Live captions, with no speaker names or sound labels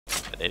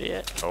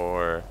idiot?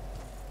 Or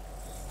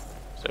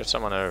is there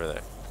someone over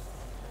there?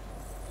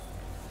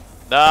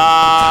 No,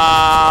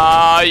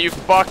 are you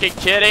fucking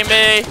kidding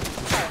me?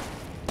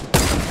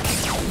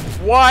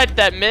 What?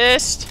 That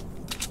missed?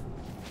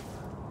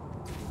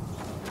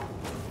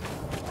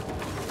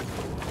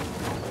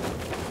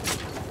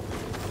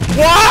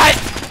 What?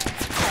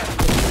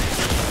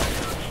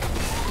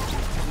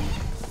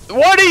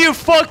 What are you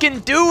fucking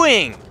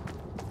doing?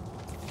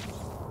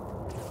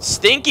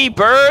 Stinky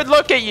bird,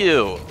 look at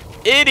you.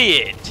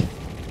 Idiot.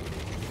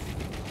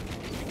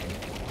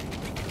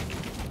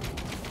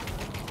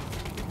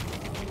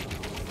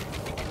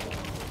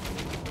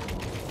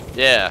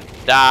 Yeah,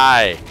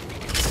 die.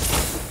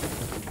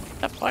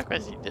 What the fuck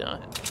was he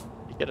doing?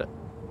 You get a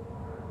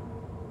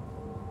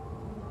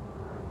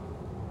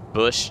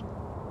bush.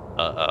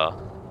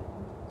 Uh-oh.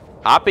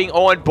 Hopping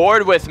on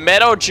board with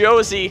Meadow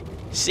Josie.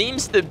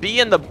 Seems to be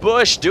in the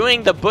bush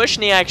doing the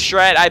MaNiaC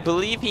strat. I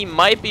believe he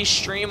might be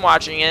stream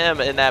watching him,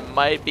 and that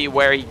might be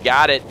where he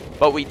got it.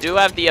 But we do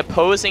have the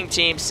opposing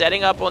team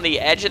setting up on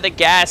the edge of the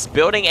gas,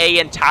 building an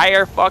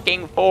entire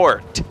fucking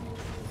fort.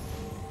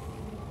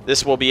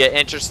 This will be an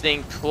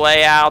interesting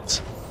play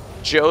out.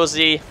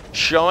 Josie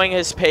showing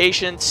his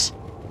patience.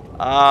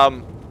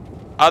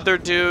 Other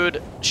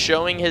dude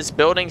showing his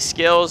building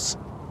skills.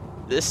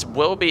 This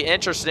will be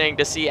interesting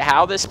to see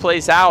how this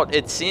plays out.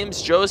 It seems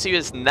Josie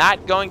is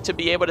not going to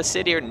be able to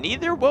sit here.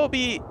 Neither will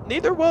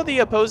the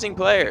opposing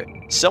player.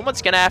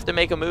 Someone's gonna have to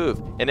make a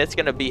move, and it's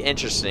gonna be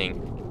interesting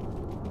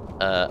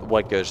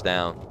what goes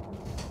down.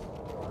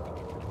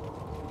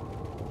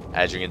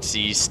 As you can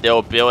see, he's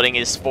still building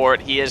his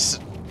fort. He is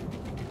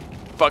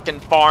fucking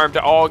farmed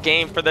all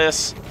game for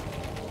this.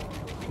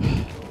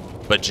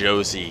 But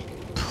Josie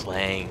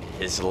playing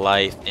his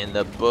life in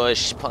the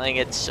bush, playing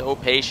it so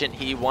patient.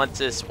 He wants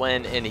this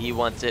win, and he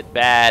wants it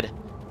bad.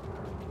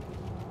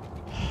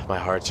 My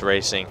heart's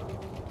racing.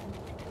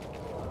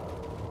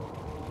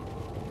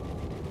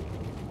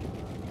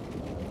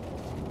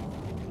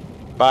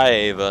 Bye,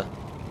 Ava.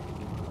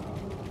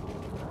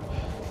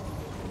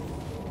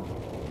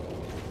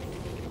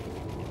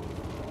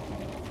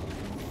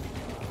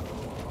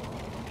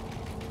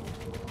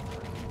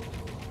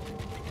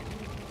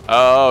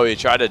 Oh, he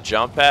tried to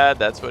jump pad?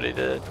 That's what he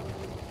did.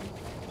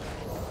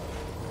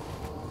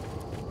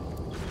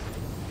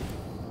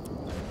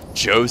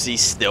 Josie's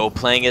still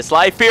playing his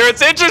life here.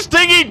 It's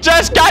interesting. He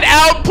just got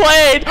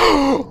outplayed.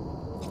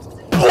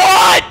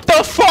 What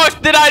the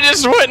fuck did I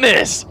just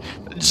witness?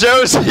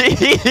 Josie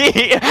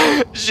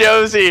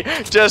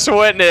just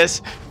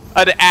witnessed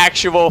an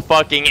actual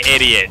fucking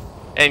idiot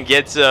and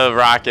gets a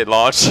rocket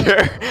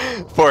launcher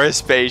for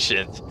his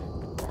patience.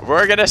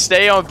 We're gonna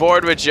stay on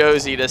board with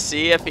Josie to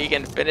see if he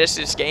can finish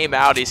this game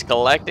out. He's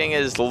collecting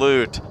his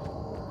loot.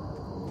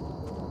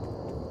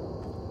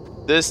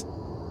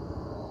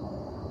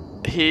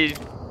 He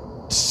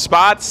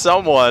spots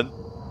someone,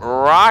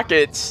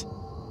 rockets.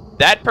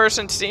 That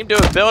person seemed to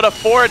have built a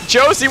fort.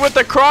 Josie with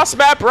the cross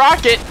map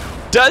rocket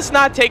does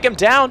not take him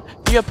down.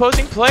 The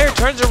opposing player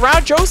turns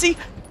around. Josie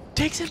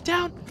takes him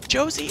down.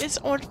 Josie is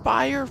on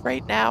fire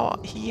right now.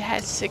 He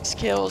has 6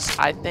 kills,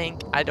 I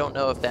think. I don't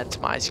know if that's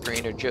my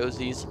screen or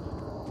Josie's.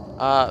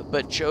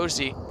 But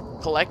Josie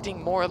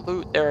collecting more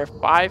loot. There are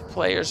 5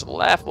 players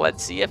left.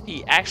 Let's see if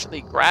he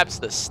actually grabs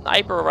the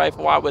sniper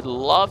rifle. I would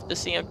love to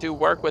see him do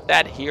work with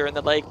that here in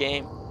the late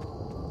game.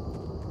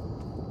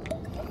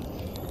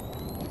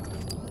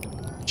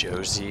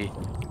 Josie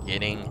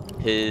getting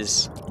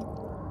his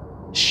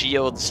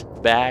shields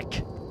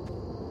back.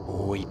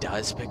 Oh, he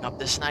does pick up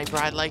the sniper.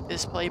 I like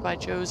this play by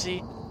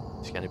Josie.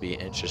 It's going to be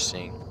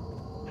interesting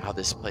how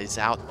this plays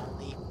out.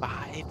 Only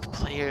 5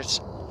 players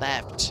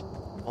left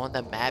on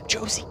the map.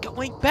 Josie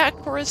going back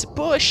for his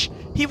bush.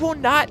 He will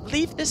not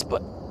leave this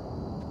bush.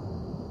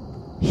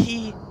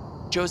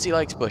 Josie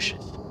likes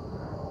bushes.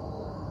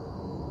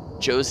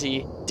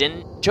 Josie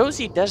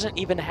doesn't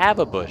even have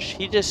a bush.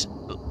 He just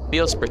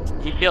feels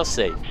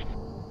safe.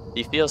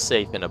 He feels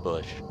safe in a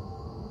bush.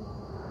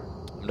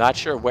 I'm not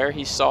sure where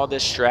he saw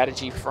this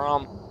strategy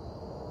from.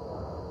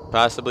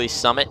 Possibly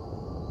Summit.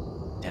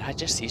 Did I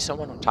just see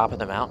someone on top of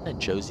the mountain and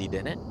Josie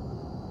didn't?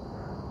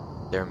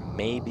 There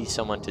may be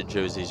someone to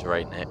Josie's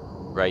right now.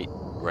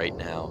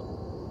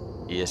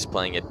 He is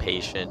playing it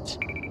patient.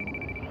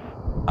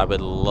 I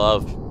would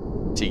love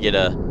to get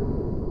a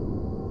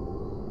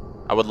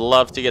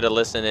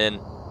listen in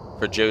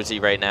for Josie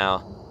right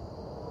now.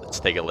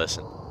 Let's take a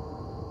listen.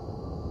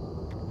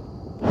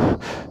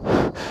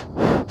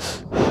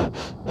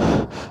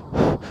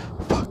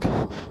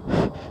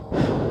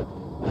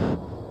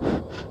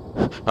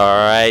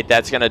 Alright,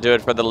 that's going to do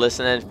it for the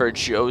listening for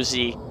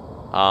Josie.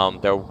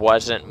 There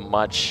wasn't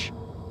much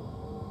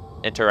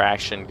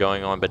interaction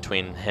going on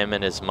between him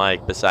and his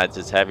mic besides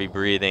his heavy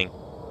breathing.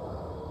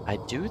 I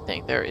do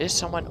think there is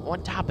someone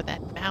on top of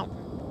that mountain.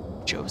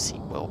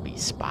 Josie will be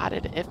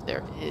spotted if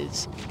there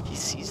is. He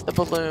sees the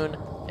balloon,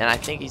 and I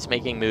think he's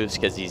making moves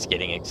because he's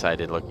getting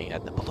excited looking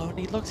at the balloon.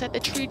 He looks at the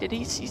tree. Did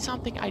he see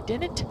something I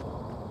didn't?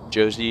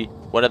 Josie,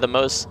 one of the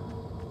most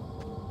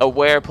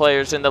aware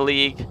players in the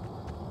league.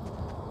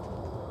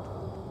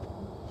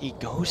 He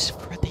goes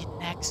for the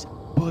next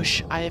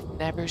bush. I have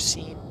never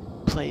seen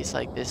plays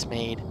like this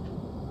made.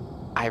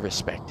 I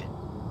respect it.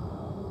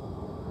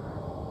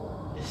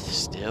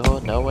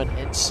 Still no one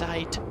in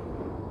sight.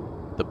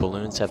 The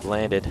balloons have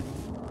landed.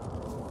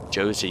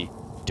 Josie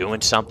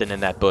doing something in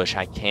that bush.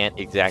 I can't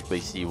exactly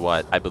see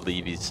what. I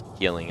believe he's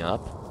healing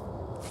up.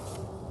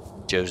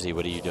 Josie,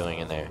 what are you doing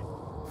in there?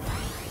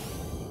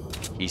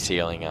 He's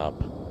healing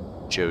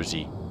up.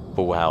 Josie,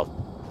 full health,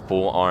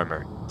 full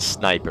armor,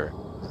 sniper,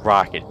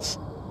 rockets,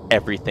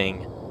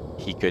 everything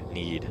he could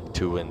need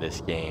to win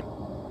this game.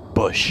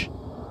 Bush.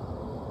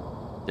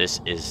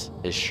 This is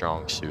his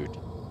strong suit.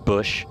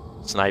 Bush,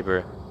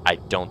 sniper, I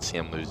don't see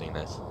him losing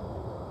this.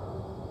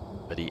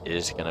 But he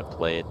is going to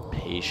play it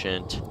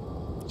patient.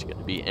 It's going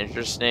to be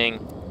interesting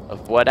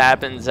of what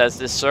happens as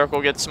this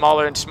circle gets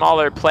smaller and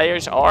smaller.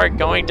 Players are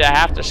going to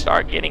have to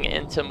start getting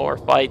into more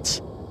fights.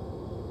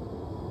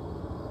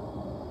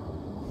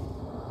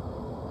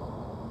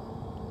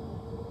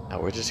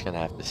 Now we're just going to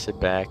have to sit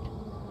back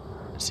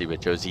and see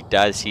what Josie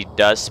does. He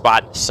does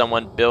spot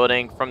someone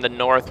building from the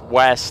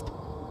northwest.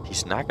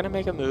 He's not going to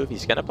make a move.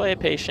 He's going to play it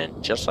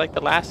patient, just like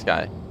the last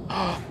guy.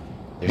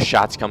 There's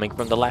shots coming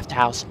from the left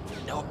house.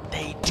 No,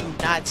 they do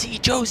not see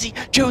Josie.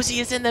 Josie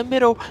is in the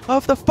middle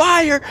of the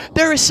fire.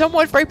 There is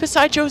someone right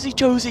beside Josie.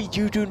 Josie,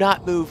 you do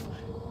not move.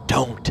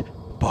 Don't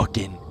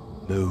fucking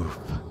move.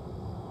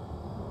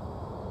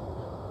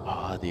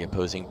 Oh, the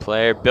opposing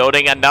player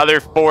building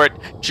another fort.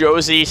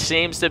 Josie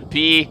seems to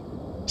be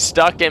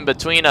stuck in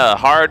between a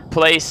hard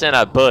place and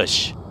a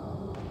bush.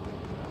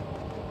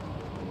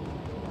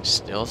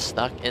 Still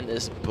stuck in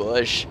this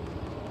bush.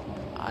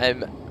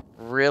 I'm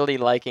really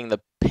liking the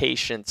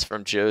patience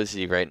from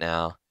Josie right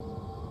now.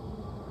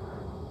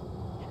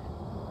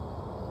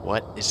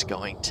 What is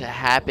going to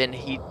happen?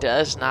 He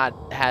does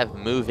not have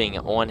moving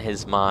on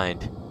his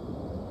mind.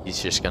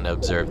 He's just going to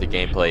observe the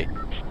gameplay.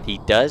 He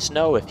does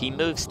know if he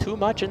moves too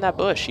much in that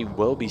bush, he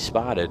will be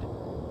spotted.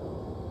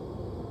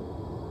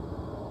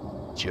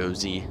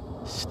 Josie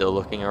still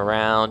looking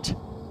around.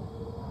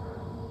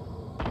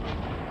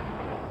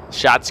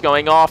 Shots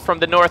going off from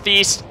the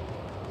northeast.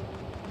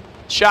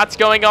 Shots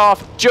going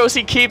off.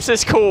 Josie keeps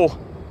his cool.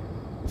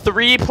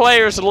 3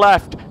 players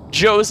left.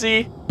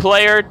 Josie,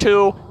 player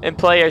 2, and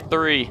player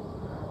 3.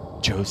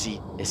 Josie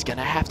is going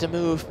to have to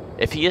move.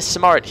 If he is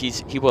smart,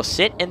 he will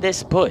sit in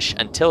this bush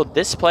until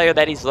this player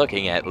that he's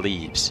looking at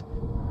leaves.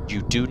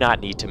 You do not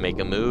need to make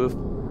a move.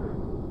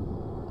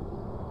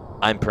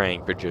 I'm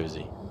praying for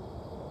Josie.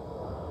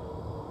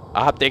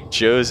 Optic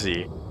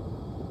Josie.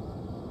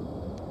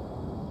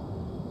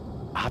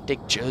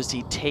 Optic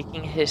Josie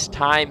taking his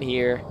time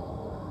here.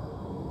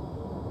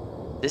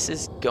 This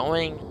is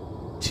going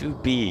to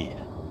be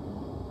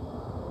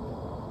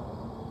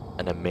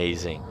an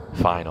amazing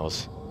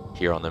finals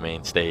here on the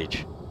main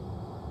stage.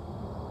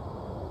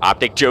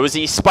 Optic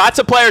Josie spots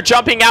a player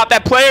jumping out.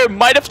 That player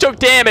might have took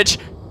damage.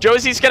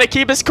 Josie's going to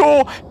keep his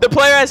cool. The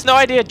player has no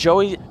idea.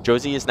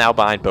 Josie is now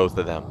behind both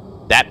of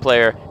them. That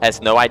player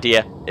has no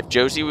idea.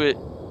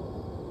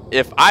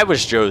 If I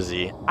was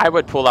Josie, I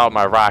would pull out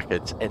my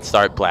rockets and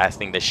start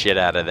blasting the shit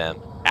out of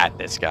them at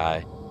this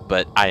guy.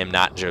 But I am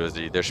not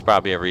Josie. There's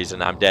probably a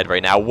reason I'm dead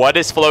right now. What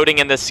is floating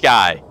in the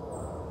sky?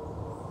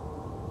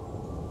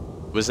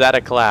 Was that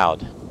a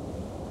cloud?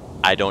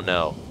 I don't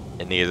know.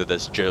 And neither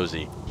does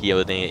Josie. He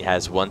only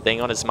has one thing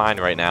on his mind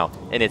right now,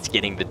 and it's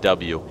getting the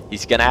W.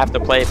 He's going to have to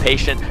play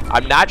patient.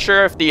 I'm not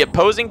sure if the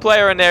opposing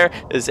player in there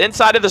is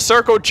inside of the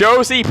circle.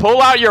 Josie,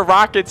 pull out your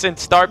rockets and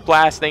start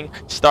blasting.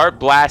 Start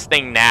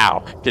blasting now,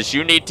 because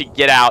you need to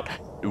get out.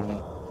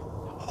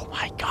 Oh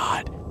my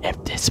God.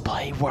 If this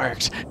play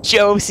works,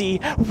 Josie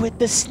with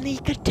the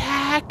sneak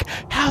attack.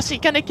 How's he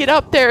going to get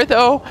up there,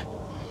 though?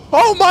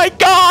 Oh my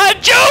God,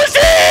 Josie!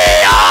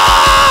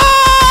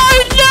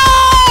 Oh,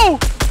 no!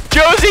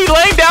 Josie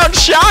laying down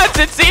shots.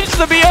 It seems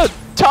to be a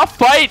tough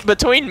fight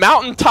between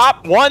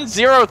Mountaintop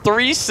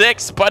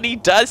 1036, but he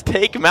does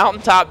take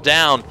Mountaintop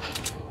down.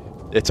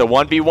 It's a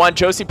 1v1.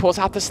 Josie pulls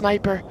out the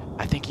sniper.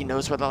 I think he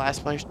knows where the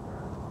last player's...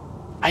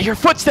 I hear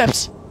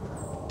footsteps.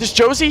 Does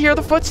Josie hear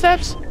the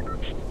footsteps?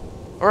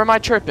 Or am I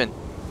tripping?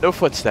 No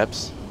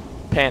footsteps.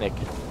 Panic.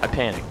 I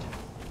panicked.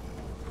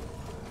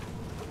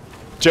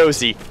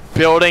 Josie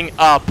building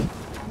up.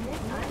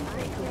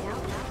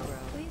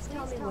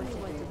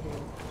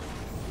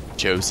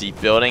 Josie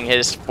building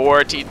his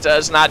fort. He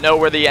does not know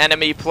where the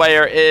enemy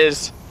player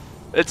is.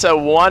 It's a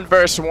 1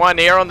 versus 1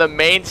 here on the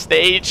main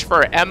stage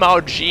for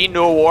MLG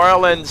New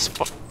Orleans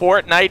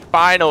Fortnite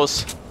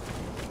Finals.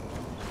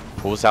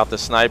 Pulls out the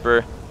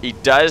sniper. He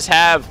does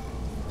have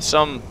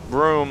some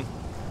room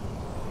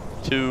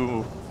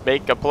to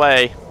make a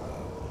play.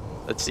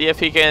 Let's see if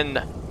he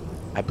can...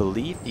 I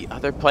believe the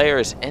other player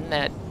is in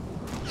that...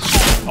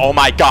 Oh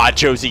my God,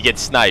 Josie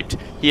gets sniped.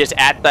 He is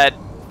at that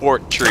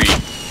fort tree.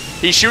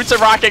 He shoots a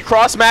rocket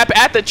cross map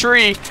at the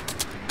tree.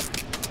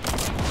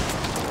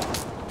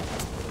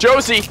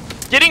 Josie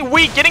getting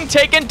weak, getting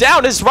taken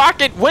down. His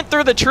rocket went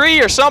through the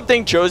tree or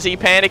something. Josie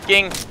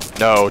panicking.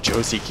 No,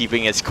 Josie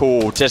keeping his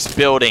cool, just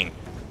building.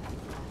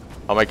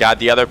 Oh my god,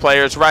 the other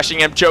player's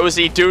rushing him.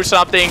 Josie, do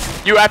something.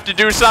 You have to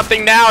do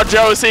something now,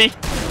 Josie.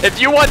 If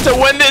you want to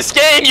win this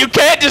game, you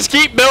can't just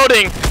keep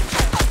building.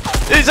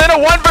 He's in a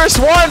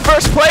 1v1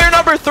 versus player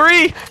number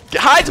 3.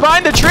 Hides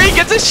behind the tree,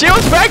 gets his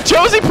shields back.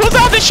 Josie pulls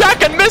out the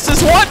shotgun,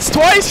 misses once,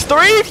 twice,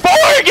 3, 4.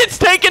 Gets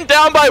taken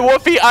down by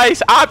Woofy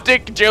Ice.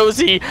 Optic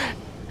Josie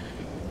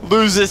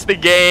loses the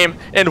game,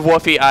 and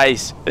Woofy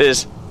Ice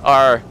is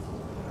our,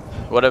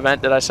 what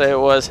event did I say it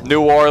was? New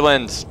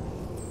Orleans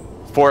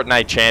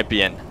Fortnite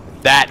champion.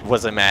 That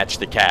was a match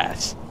to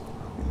cast.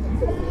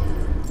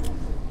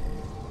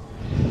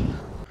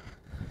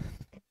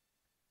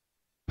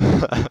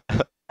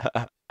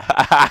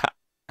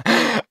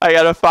 I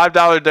got a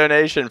 $5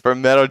 donation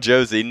from Metal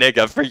Josie. Nick,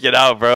 I'm freaking out, bro.